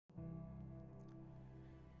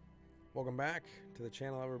Welcome back to the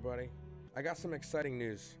channel, everybody. I got some exciting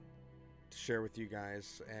news to share with you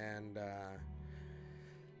guys, and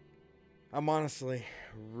I'm honestly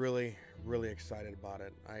really excited about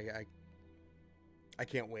it. I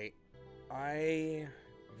can't wait. I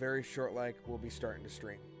very short will be starting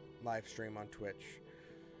to live stream on Twitch,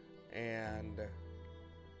 and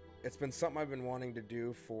it's been something I've been wanting to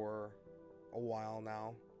do for a while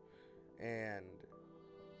now, and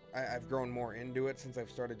I've grown more into it since I've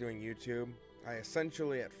started doing YouTube. I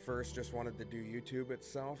essentially at first just wanted to do YouTube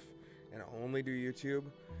itself and only do YouTube,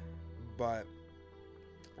 but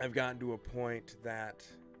I've gotten to a point that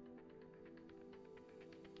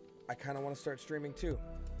I kind of want to start streaming too,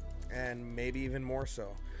 and maybe even more so,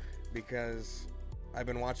 because I've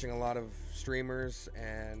been watching a lot of streamers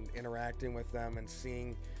and interacting with them and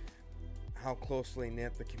seeing how closely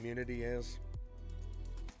knit the community is,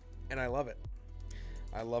 and I love it.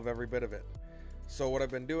 I love every bit of it. So what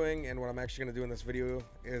I've been doing and what I'm actually going to do in this video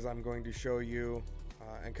is I'm going to show you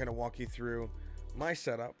and kind of walk you through my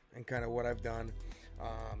setup and kind of what I've done.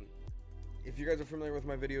 If you guys are familiar with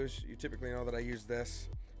my videos, you typically know that I use this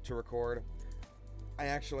to record. I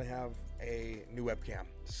actually have a new webcam,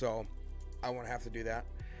 so I won't have to do that.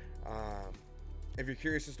 If you're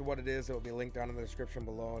curious as to what it is, it will be linked down in the description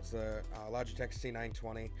below. It's a Logitech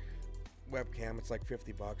C920 webcam. It's like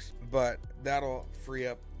 50 bucks, but that'll free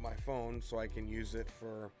up my phone so I can use it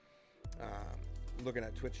for looking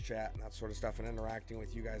at Twitch chat and that sort of stuff and interacting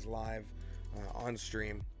with you guys live on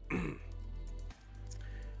stream.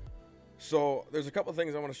 So there's a couple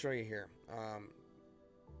things I want to show you here.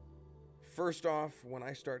 First off, when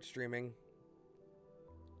I start streaming,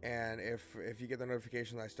 and if you get the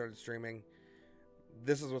notification that I started streaming,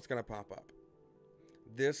 this is what's going to pop up.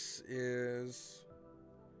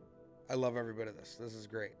 I love every bit of this. This is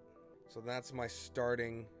great. So that's my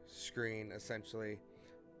starting screen, essentially,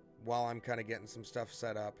 while I'm kind of getting some stuff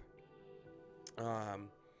set up.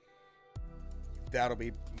 That'll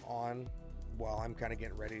be on while I'm kind of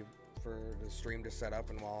getting ready for the stream to set up,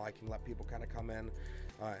 and while I can let people kind of come in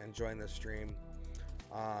and join the stream.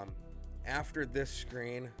 After this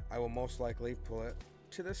screen, I will most likely pull it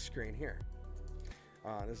to this screen here.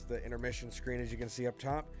 This is the intermission screen, as you can see up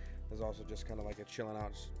top. There's also just kind of like a chilling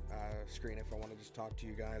out screen if I want to just talk to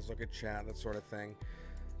you guys, look at chat, that sort of thing.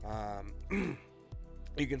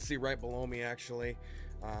 You can see right below me, actually,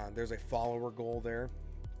 there's a follower goal there.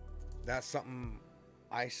 That's something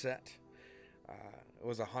I set. It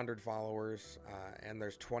was 100 followers, and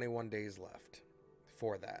there's 21 days left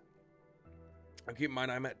for that. And keep in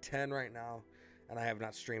mind, I'm at 10 right now, and I have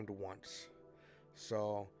not streamed once.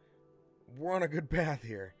 So we're on a good path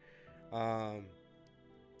here.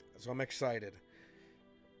 So I'm excited.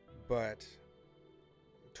 But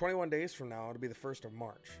 21 days from now, it'll be the 1st of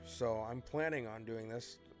March. So I'm planning on doing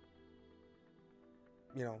this,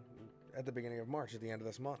 at the beginning of March, at the end of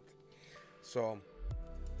this month. So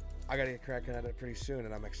I got to get cracking at it pretty soon,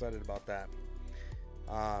 and I'm excited about that.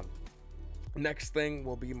 Next thing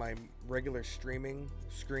will be my regular streaming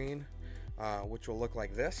screen, which will look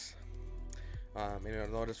like this. You'll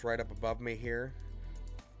notice right up above me here,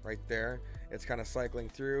 right there, it's kind of cycling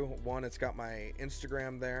through. One, it's got my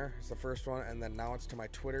Instagram there. It's the first one, and then now it's to my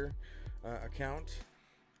Twitter account,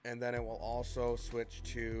 and then it will also switch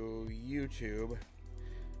to YouTube,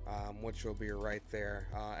 which will be right there,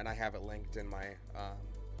 and I have it linked in my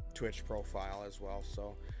Twitch profile as well,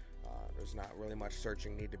 so there's not really much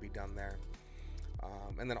searching need to be done there.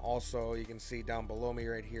 And then also you can see down below me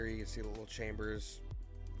right here, you can see the little Chambers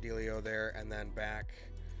dealio there, and then back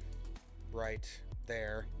right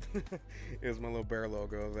there is my little bear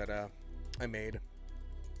logo that I made,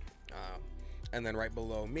 and then right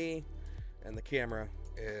below me and the camera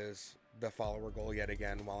is the follower goal yet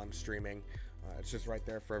again while I'm streaming. It's just right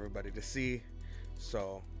there for everybody to see,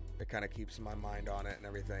 so it kind of keeps my mind on it and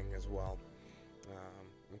everything as well,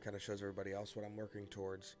 and kind of shows everybody else what I'm working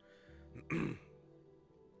towards.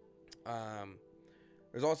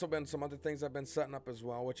 There's also been some other things I've been setting up as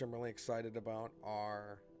well, which I'm really excited about,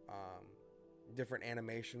 are different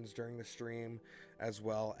animations during the stream, as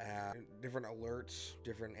well as different alerts,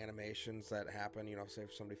 different animations that happen, say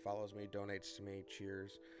if somebody follows me, donates to me,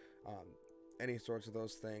 cheers, any sorts of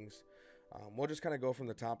those things. We'll just kind of go from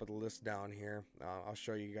the top of the list down here. I'll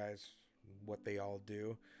show you guys what they all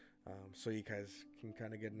do, so you guys can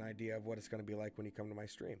kind of get an idea of what it's going to be like when you come to my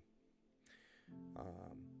stream.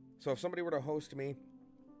 So if somebody were to host me,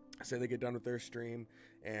 say they get done with their stream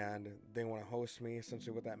and they want to host me,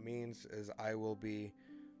 essentially what that means is I will be,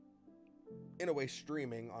 in a way,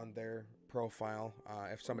 streaming on their profile.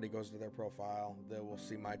 If somebody goes to their profile, they will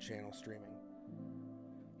see my channel streaming.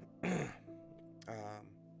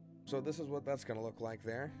 so this is what that's going to look like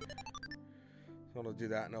there. So it'll do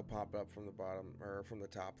that and it'll pop up from the bottom, or from the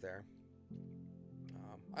top there.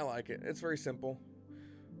 I like it. It's very simple.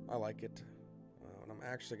 I like it. And I'm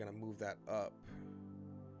actually going to move that up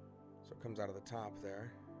so it comes out of the top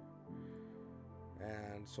there.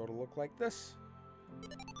 And so it'll look like this.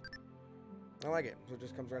 I like it. So it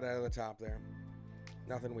just comes right out of the top there.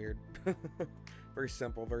 Nothing weird. Very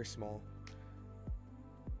simple, very small.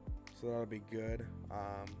 So that'll be good.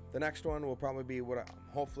 The next one will probably be what I'm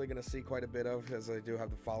hopefully going to see quite a bit of, as I do have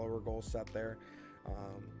the follower goal set there.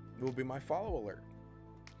 It will be my follow alert.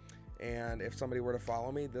 And if somebody were to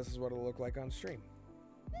follow me, this is what it'll look like on stream.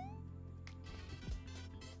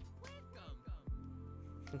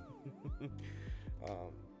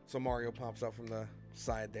 So Mario pops up from the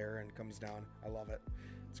side there and comes down. I love it.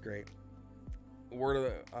 It's great. Word of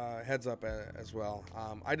the heads up as well.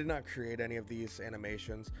 I did not create any of these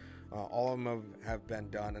animations. All of them have been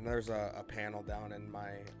done, and there's a panel down in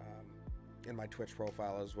my Twitch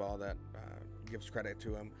profile as well that gives credit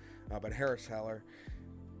to him. But Harris Heller,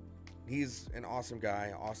 he's an awesome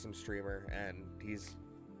guy, awesome streamer, and he's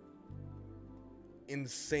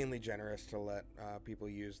insanely generous to let people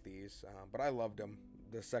use these. But I loved him.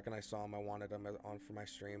 The second I saw him, I wanted him on for my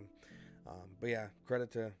stream. But yeah,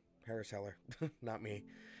 credit to Harris Heller, not me.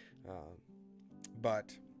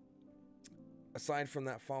 But aside from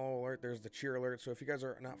that follow alert, there's the cheer alert. So if you guys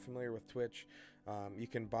are not familiar with Twitch, you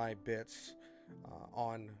can buy bits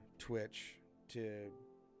on Twitch to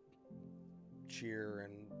cheer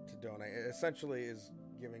and to donate. It essentially is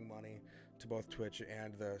giving money to both Twitch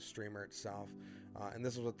and the streamer itself. And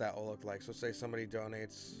this is what that will look like. So say somebody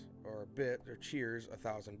donates or cheers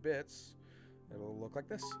 1,000 bits, it'll look like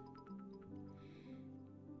this.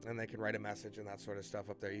 And they can write a message and that sort of stuff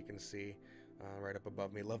up there. You can see right up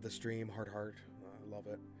above me. Love the stream, heart. Love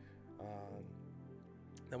it.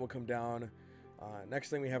 Then we'll come down. Next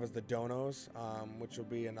thing we have is the donos, which will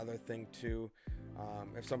be another thing too.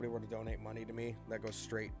 If somebody were to donate money to me, that goes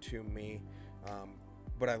straight to me.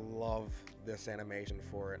 But I love this animation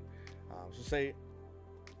for it. So say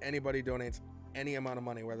anybody donates any amount of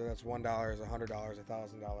money, whether that's $1, $100,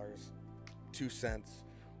 $1,000, 2 cents,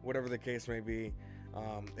 whatever the case may be,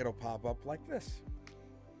 it'll pop up like this.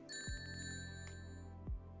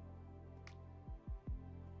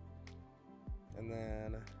 And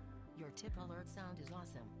then your tip alert sound is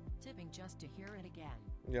awesome. Tipping just to hear it again.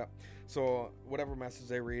 Yeah. So whatever message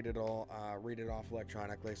they read, it'll read it off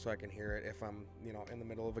electronically so I can hear it if I'm, in the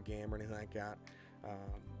middle of a game or anything like that.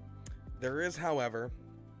 There is, however,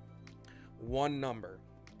 one number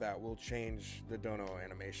that will change the dono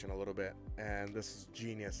animation a little bit, and this is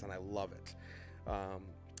genius, and I love it.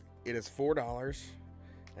 It is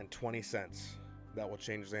 $4.20 that will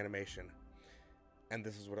change the animation, and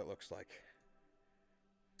this is what it looks like.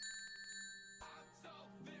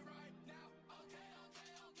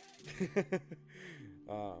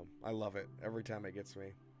 I love it every time it gets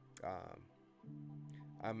me.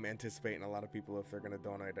 I'm anticipating a lot of people, if they're going to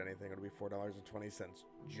donate anything, it'll be $4.20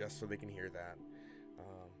 just so they can hear that.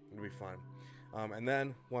 It'll be fun. And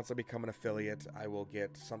then once I become an affiliate, I will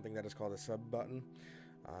get something that is called a sub button,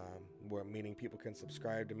 meaning people can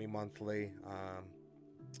subscribe to me monthly.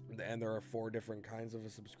 And there are 4 different kinds of a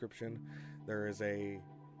subscription. There is a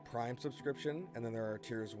Prime subscription, and then there are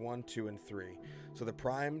tiers 1, 2, and 3. So the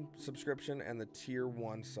Prime subscription and the tier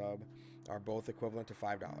 1 sub are both equivalent to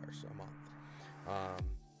 $5 a month.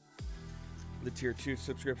 The tier 2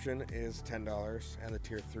 subscription is $10, and the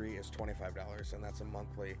tier 3 is $25, and that's a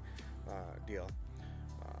monthly deal.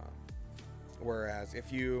 Whereas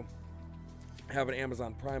if you have an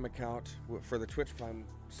Amazon Prime account for the Twitch Prime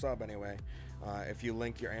sub anyway, if you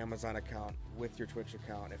link your Amazon account with your Twitch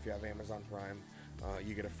account, if you have Amazon Prime,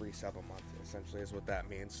 you get a free sub a month, essentially is what that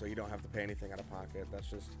means. So you don't have to pay anything out of pocket. That's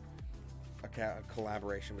just a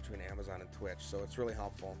collaboration between Amazon and Twitch, so it's really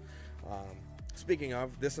helpful. Speaking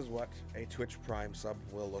of, this is what a Twitch Prime sub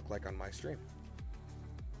will look like on my stream.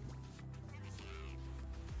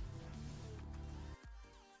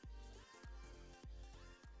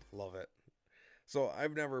 Love it. So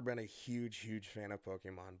I've never been a huge fan of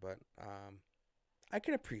Pokemon, but I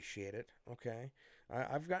can appreciate it, okay?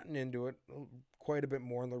 I've gotten into it quite a bit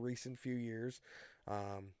more in the recent few years,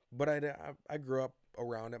 but I grew up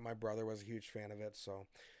around it. My brother was a huge fan of it, so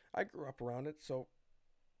I grew up around it, so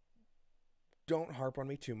don't harp on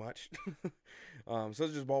me too much. So it's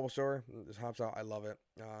just Bulbasaur. This hops out. I love it.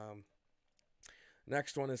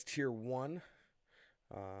 Next one is tier 1,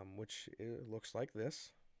 which it looks like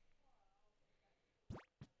this.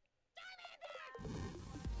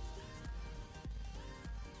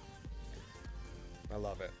 I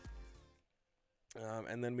love it.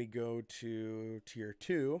 And then we go to tier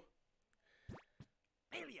 2.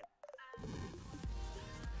 Alien.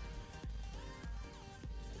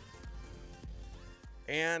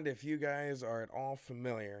 And if you guys are at all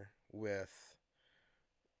familiar with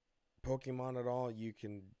Pokemon at all, you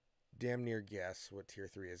can damn near guess what tier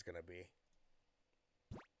 3 is going to be.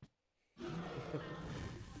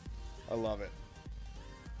 I love it.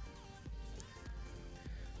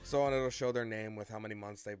 So, and it'll show their name with how many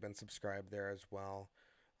months they've been subscribed there as well.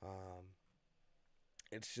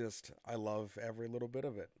 It's just, I love every little bit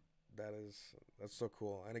of it. That's so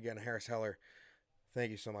cool. And again, Harris Heller,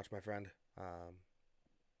 thank you so much, my friend.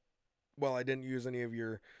 Well, I didn't use any of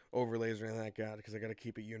your overlays or anything like that because I got to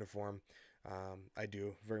keep it uniform. I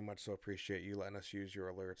do very much so appreciate you letting us use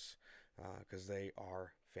your alerts because they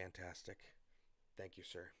are fantastic. Thank you,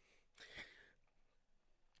 sir.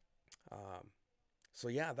 So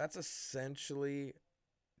yeah, that's essentially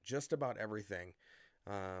just about everything.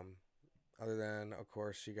 Other than, of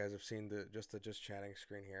course, you guys have seen the just chatting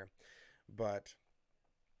screen here, but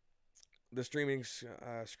the streaming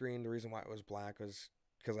screen, the reason why it was black was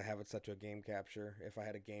because I have it set to a game capture. If I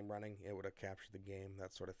had a game running, it would have captured the game,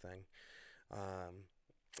 that sort of thing.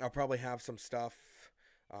 I'll probably have some stuff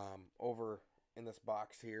over in this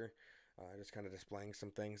box here, just kind of displaying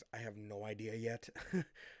some things. I have no idea yet.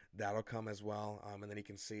 That'll come as well. And then you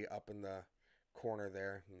can see up in the corner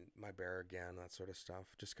there, my bear again, that sort of stuff.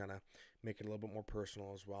 Just kind of make it a little bit more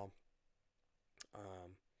personal as well.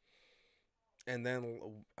 And then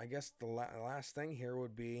I guess the last thing here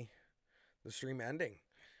would be the stream ending.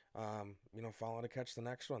 Follow to catch the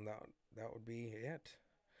next one. That would be it.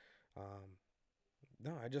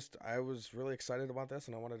 No, I was really excited about this,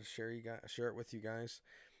 and I wanted to share it with you guys.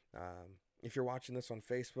 If you're watching this on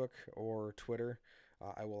Facebook or Twitter,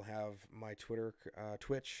 I will have my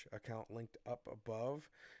Twitch account linked up above.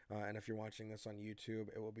 And if you're watching this on YouTube,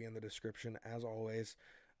 it will be in the description as always,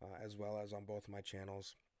 as well as on both my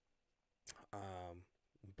channels.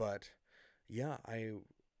 But yeah, I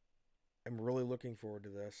am really looking forward to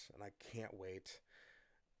this, and I can't wait.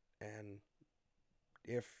 And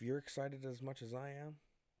if you're excited as much as I am,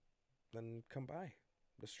 then come by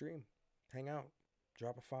the stream, hang out,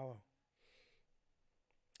 drop a follow,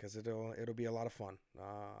 because it'll be a lot of fun.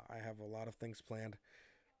 I have a lot of things planned,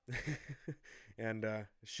 and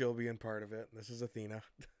she'll be in part of it. This is Athena.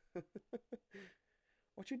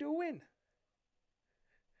 What you doing?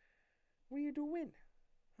 What are you doing?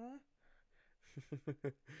 Huh?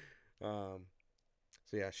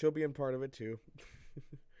 So yeah, she'll be in part of it too.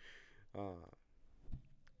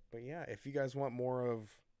 But yeah, if you guys want more of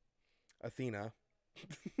Athena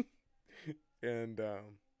and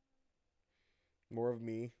more of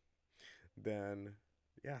me, then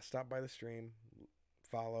yeah, stop by the stream,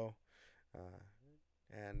 follow,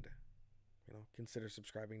 and consider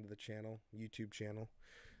subscribing to the channel, YouTube channel.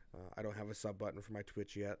 I don't have a sub button for my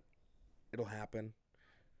Twitch yet. It'll happen.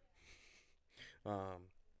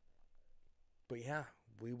 But yeah,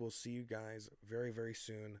 we will see you guys very, very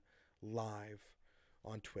soon live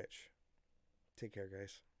on Twitch. Take care,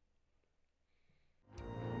 guys.